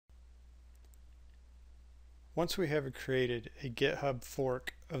Once we have created a GitHub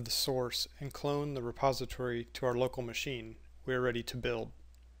fork of the source and cloned the repository to our local machine, we are ready to build.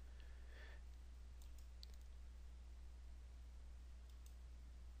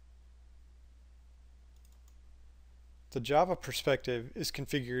 The Java perspective is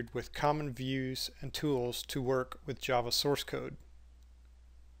configured with common views and tools to work with Java source code.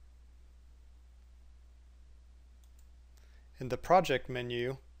 And the project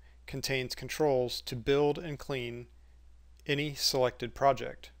menu contains controls to build and clean any selected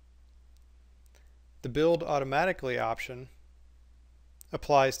project. The Build Automatically option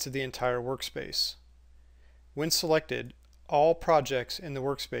applies to the entire workspace. When selected, all projects in the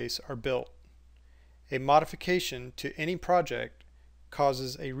workspace are built. A modification to any project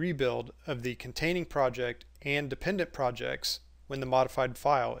causes a rebuild of the containing project and dependent projects when the modified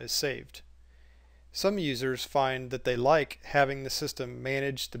file is saved. Some users find that they like having the system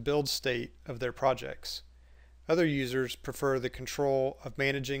manage the build state of their projects. Other users prefer the control of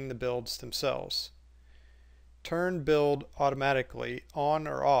managing the builds themselves. Turn Build Automatically on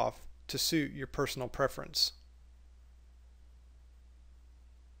or off to suit your personal preference.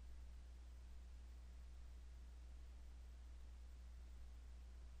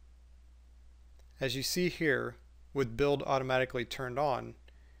 As you see here, with Build Automatically turned on,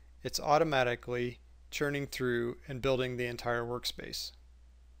 it's automatically churning through and building the entire workspace.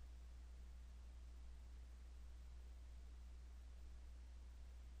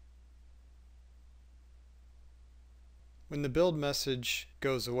 When the build message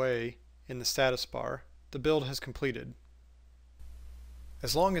goes away in the status bar, the build has completed.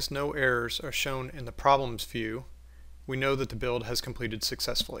 As long as no errors are shown in the Problems view, we know that the build has completed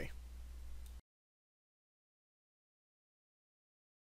successfully.